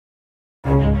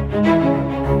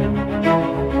Hey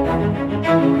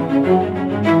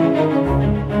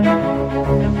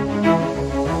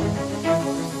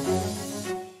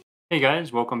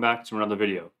guys, welcome back to another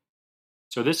video.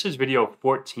 So this is video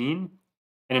 14,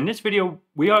 and in this video,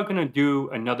 we are going to do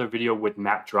another video with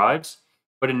map drives,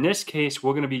 but in this case,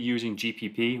 we're going to be using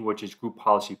GPP, which is group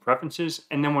policy preferences,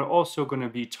 and then we're also going to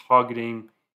be targeting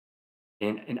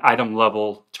an item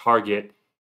level target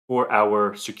for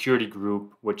our security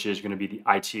group, which is going to be the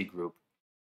IT group.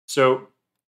 So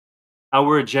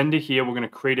our agenda here, we're going to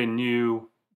create a new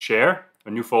a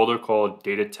new folder called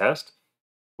data test.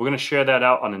 We're going to share that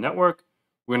out on the network.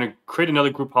 We're going to create another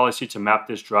group policy to map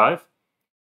this drive.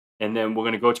 And then we're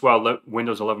going to go to our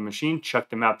Windows 11 machine, check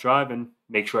the map drive, and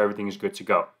make sure everything is good to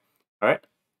go. All right.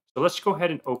 So let's go ahead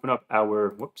and open up our,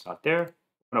 whoops, not there.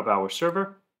 Open up our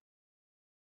server.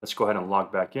 Let's go ahead and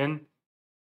log back in.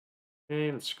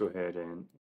 Okay, let's go ahead and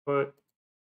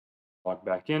log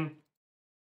back in.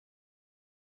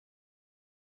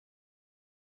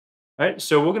 All right,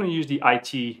 so we're going to use the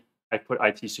IT. I put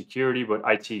IT security, but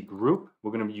IT group.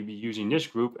 We're going to be using this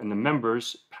group, and the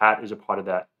members, Pat is a part of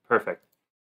that. Perfect.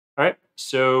 All right,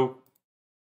 so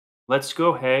let's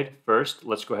go ahead first.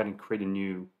 Let's go ahead and create a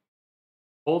new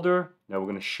folder. Now we're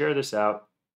going to share this out.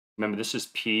 Remember, this is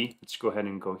P. Let's go ahead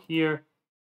and go here,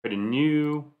 create a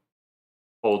new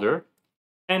folder.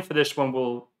 And for this one,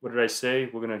 what did I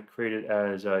say? We're going to create it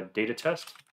as a data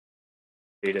test.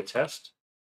 Data test.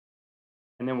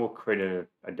 And then we'll create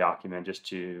a document just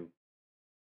to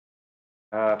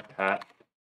Pat.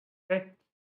 Okay.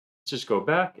 Let's just go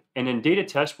back. And in data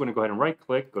test, we're going to go ahead and right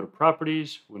click, go to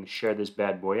properties. We're going to share this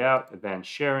bad boy out, advanced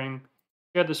sharing,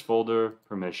 share this folder,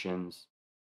 permissions,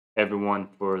 everyone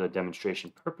for the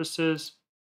demonstration purposes,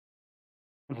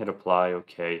 and hit apply.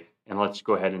 Okay. And let's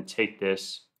go ahead and take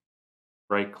this,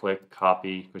 right click,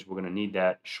 copy, because we're going to need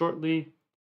that shortly.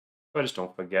 But just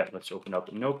don't forget, let's open up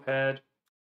a notepad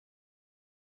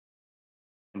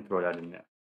and throw that in there.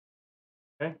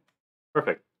 Okay,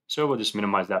 perfect. So we'll just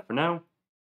minimize that for now.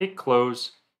 Hit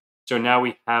close. So now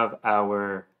we have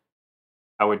our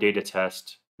data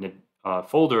test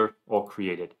folder all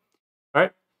created. All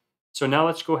right. So now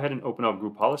let's go ahead and open up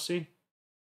group policy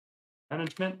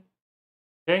management.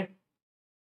 Okay.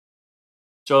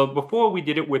 So before we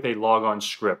did it with a logon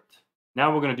script.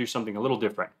 Now we're going to do something a little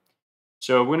different.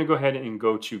 So we're going to go ahead and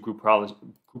go to group policy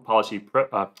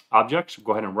objects.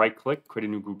 Go ahead and right click, create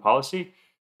a new group policy.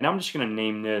 And I'm just going to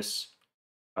name this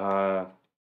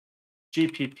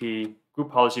GPP,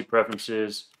 group policy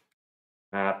preferences,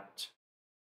 mapped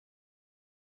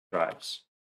drives,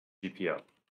 GPO.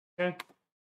 Okay,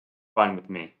 fine with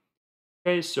me.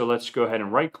 Okay, so let's go ahead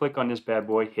and right click on this bad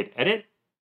boy, hit edit.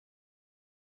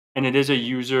 And it is a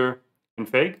user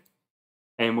config.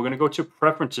 And we're going to go to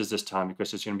preferences this time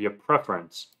because it's going to be a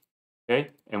preference.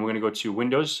 Okay, and we're going to go to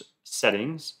Windows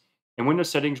settings. In Windows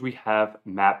settings, we have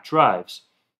map drives.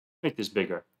 Make this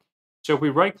bigger. So if we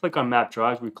right click on map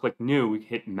drives, we click new, we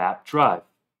hit map drive.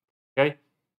 Okay,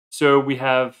 so we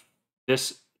have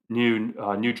this new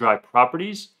drive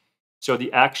properties. So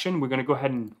the action we're going to go ahead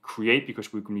and create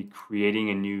because we're going to be creating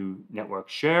a new network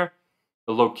share.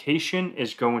 The location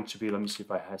is going to be, let me see if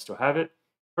I still have it.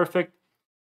 Perfect.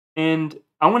 And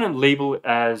I want to label it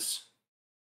as,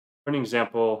 for an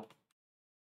example,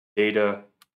 data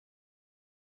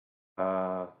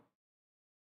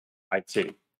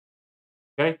IT.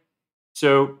 Okay,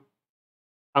 so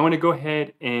I'm going to go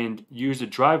ahead and use the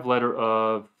drive letter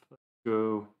of, let's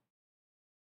go,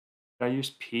 did I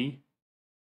use P?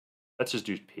 Let's just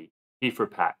do P. P for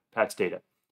Pat, Pat's data.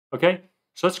 Okay,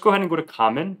 so let's go ahead and go to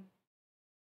common.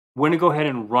 We're going to go ahead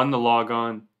and run the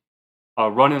logon,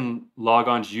 run in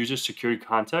logon's user security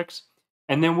context.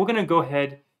 And then we're going to go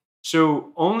ahead,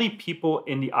 so only people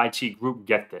in the IT group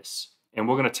get this. And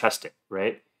we're going to test it,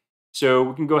 right? So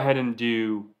we can go ahead and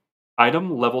do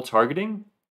item level targeting.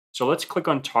 So let's click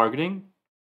on targeting.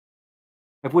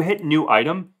 If we hit new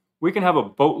item, we can have a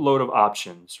boatload of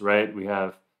options, right? We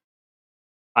have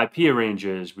IP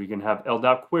ranges, we can have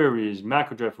LDAP queries,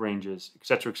 MAC address ranges,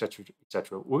 etc., etc.,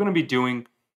 etc. We're going to be doing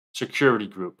security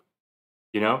group,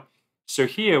 So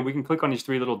here we can click on these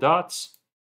three little dots,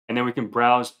 and then we can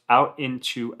browse out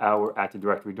into our Active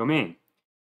Directory domain.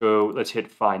 So let's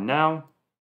hit Find Now.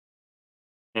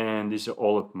 And these are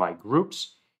all of my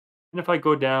groups. And if I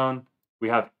go down, we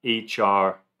have IT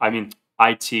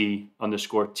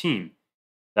 _ team.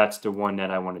 That's the one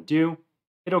that I want to do.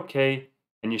 Hit OK.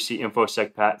 And you see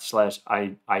InfoSecPat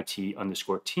 /IT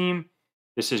 _ team.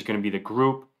 This is going to be the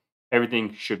group.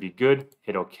 Everything should be good.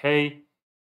 Hit OK.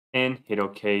 And hit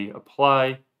OK,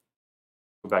 apply.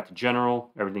 Go back to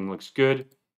general. Everything looks good.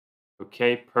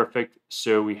 Okay, perfect.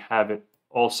 So we have it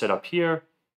all set up here.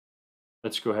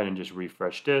 Let's go ahead and just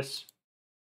refresh this.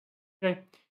 Okay.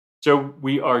 So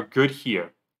we are good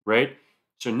here, right?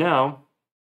 So now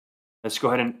let's go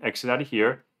ahead and exit out of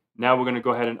here. Now we're going to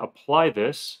go ahead and apply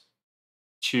this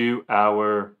to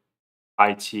our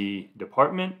IT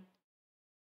department.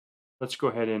 Let's go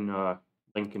ahead and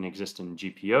link an existing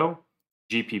GPO,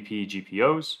 GPP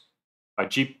GPOs,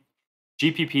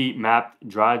 GPP mapped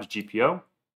drives GPO.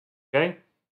 Okay,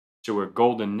 so we're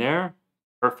golden there.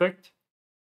 Perfect.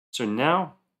 So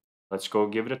now let's go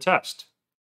give it a test.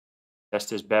 Test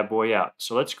this bad boy out.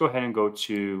 So let's go ahead and go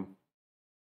to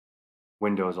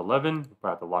Windows 11. We'll probably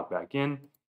have to log back in.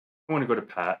 I want to go to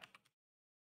Pat.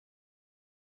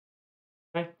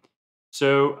 Okay.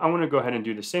 So I want to go ahead and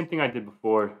do the same thing I did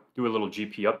before, do a little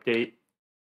GP update.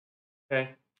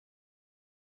 Okay.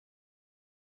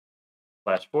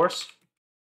 /force.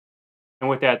 And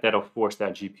with that, that'll force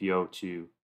that GPO to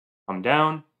come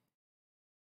down.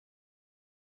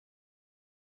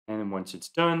 And then once it's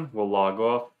done, we'll log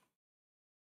off.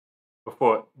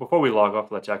 Before we log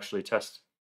off, let's actually test,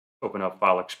 open up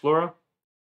File Explorer.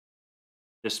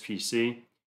 This PC,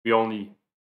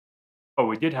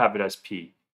 we did have it as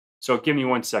P. So give me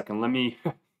 1 second. Let me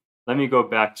let me go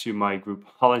back to my group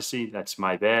policy. That's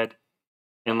my bad.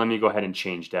 And let me go ahead and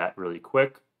change that really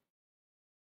quick.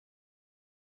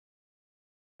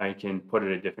 I can put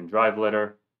it a different drive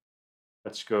letter.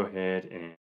 Let's go ahead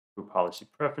and group policy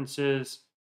preferences,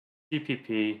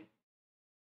 GPP,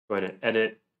 go ahead and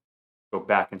edit, go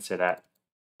back into that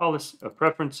policy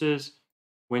preferences,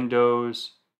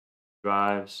 Windows,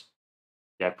 drives.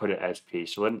 Yeah, I put it as P.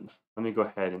 So let me go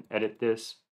ahead and edit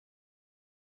this.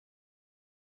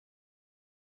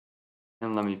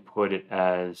 And let me put it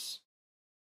as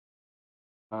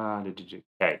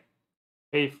K.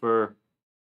 K for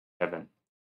Kevin.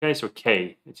 Okay, so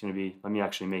K, it's going to be, let me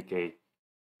actually make a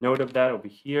note of that over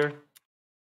here.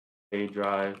 K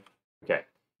drive. Okay,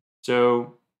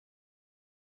 so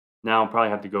now I'll probably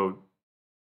have to go,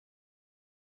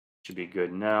 should be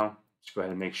good now. Let's go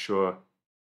ahead and make sure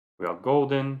we are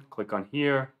golden. Click on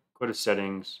here, go to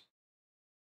settings,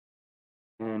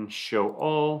 and show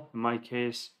all, in my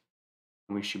case,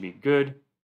 and we should be good.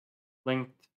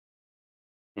 Linked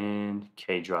and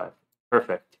K drive.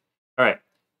 Perfect. All right,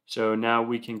 so now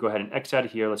we can go ahead and X out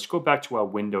of here. Let's go back to our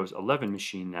Windows 11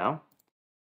 machine now.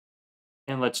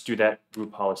 And let's do that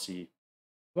group policy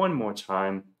one more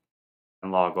time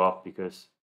and log off because,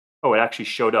 oh, it actually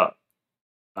showed up.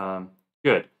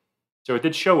 Good. So it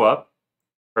did show up.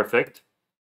 Perfect.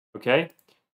 Okay.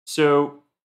 So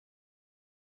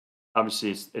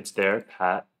obviously it's there,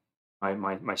 Pat.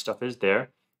 My stuff is there.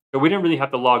 So we didn't really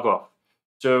have to log off.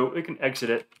 So we can exit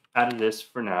it out of this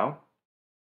for now.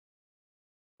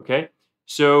 Okay.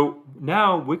 So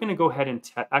now we're going to go ahead and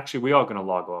actually we are going to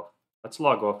log off. Let's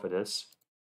log off of this.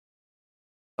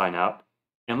 Sign out.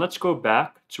 And let's go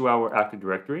back to our Active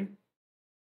Directory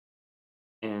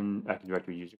and Active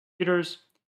Directory user computers.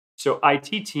 So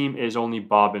IT team is only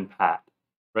Bob and Pat,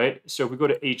 right? So if we go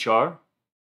to HR,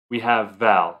 we have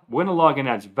Val. We're going to log in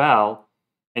as Val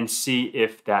and see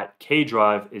if that K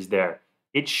drive is there.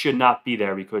 It should not be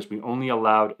there because we only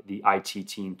allowed the IT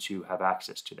team to have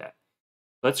access to that.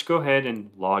 Let's go ahead and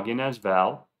log in as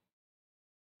Val.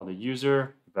 The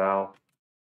user, Val.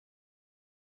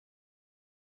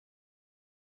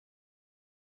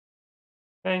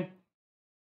 Okay.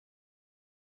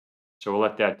 So we'll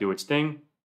let that do its thing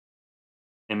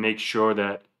and make sure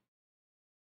that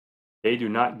they do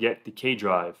not get the K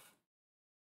drive.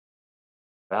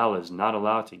 Val is not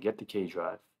allowed to get the K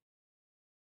drive.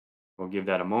 We'll give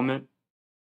that a moment.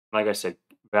 Like I said,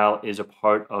 Val is a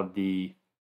part of the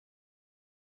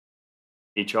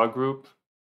HR group.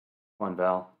 Come on,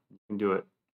 Val, you can do it.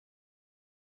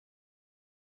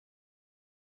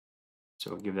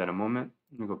 So we'll give that a moment.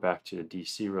 Let me go back to the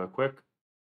DC real quick.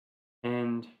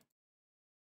 And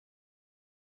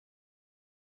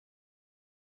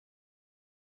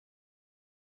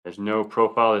there's no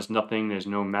profile, there's nothing, there's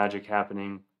no magic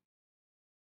happening.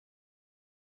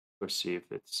 Let's see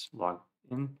if it's logged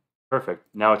in. Perfect.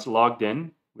 Now it's logged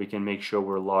in. We can make sure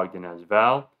we're logged in as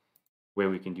Val. Way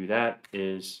we can do that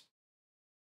is,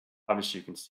 obviously you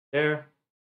can see there.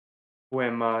 Who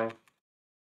am I?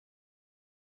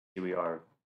 Here we are,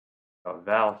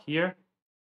 Val here.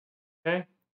 Okay.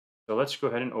 So let's go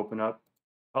ahead and open up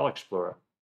File Explorer.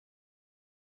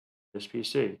 This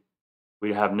PC.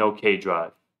 We have no K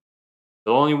drive.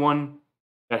 The only one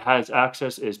that has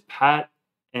access is Pat,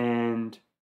 and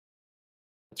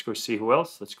let's go see who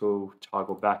else. Let's go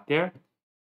toggle back there.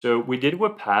 So we did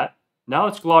with Pat. Now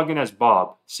let's log in as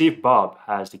Bob. See if Bob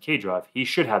has the K drive. He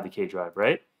should have the K drive,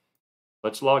 right?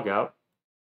 Let's log out.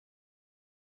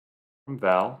 from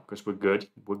Val because we're good.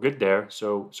 We're good there.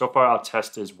 So far our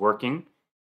test is working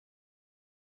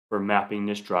for mapping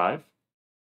this drive.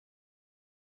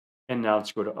 And now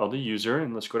let's go to other user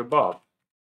and let's go to Bob.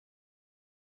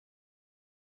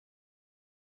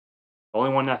 The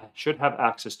only one that should have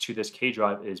access to this K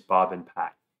drive is Bob and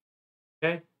Pat.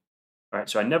 Okay. All right.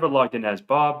 So I never logged in as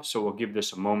Bob. So we'll give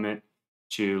this a moment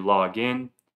to log in.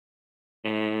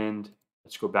 And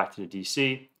let's go back to the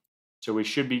DC. So we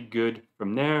should be good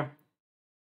from there.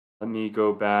 Let me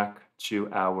go back to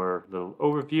our little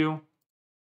overview.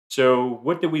 So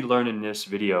what did we learn in this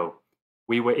video?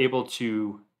 We were able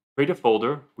to create a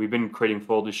folder. We've been creating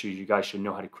folders, so you guys should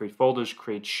know how to create folders,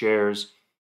 create shares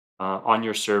on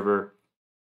your server.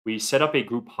 We set up a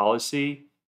group policy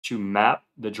to map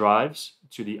the drives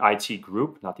to the IT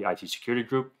group, not the IT security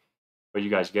group, but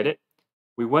you guys get it.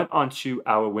 We went onto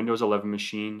our Windows 11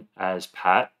 machine as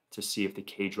Pat to see if the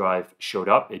K drive showed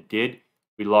up. It did.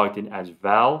 We logged in as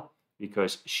Val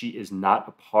because she is not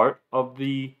a part of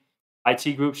the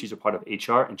IT group. She's a part of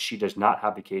HR and she does not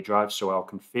have the K drive. So our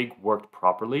config worked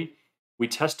properly. We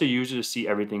test the user to see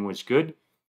everything was good.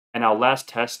 And our last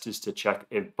test is to check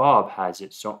if Bob has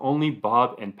it. So only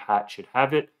Bob and Pat should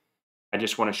have it. I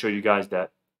just want to show you guys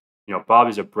that, Bob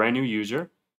is a brand new user.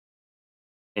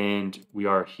 And we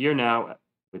are here now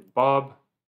with Bob.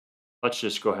 Let's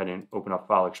just go ahead and open up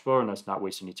File Explorer and let's not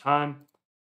waste any time.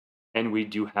 And we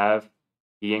do have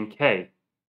E and K.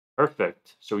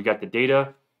 Perfect. So we got the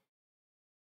data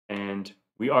and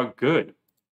we are good.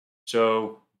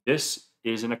 So this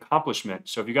is an accomplishment.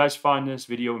 So if you guys find this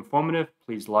video informative,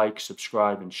 please like,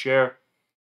 subscribe, and share.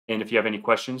 And if you have any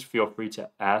questions, feel free to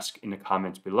ask in the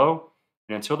comments below.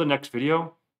 And until the next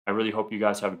video, I really hope you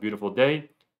guys have a beautiful day.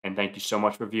 And thank you so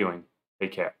much for viewing.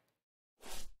 Take care.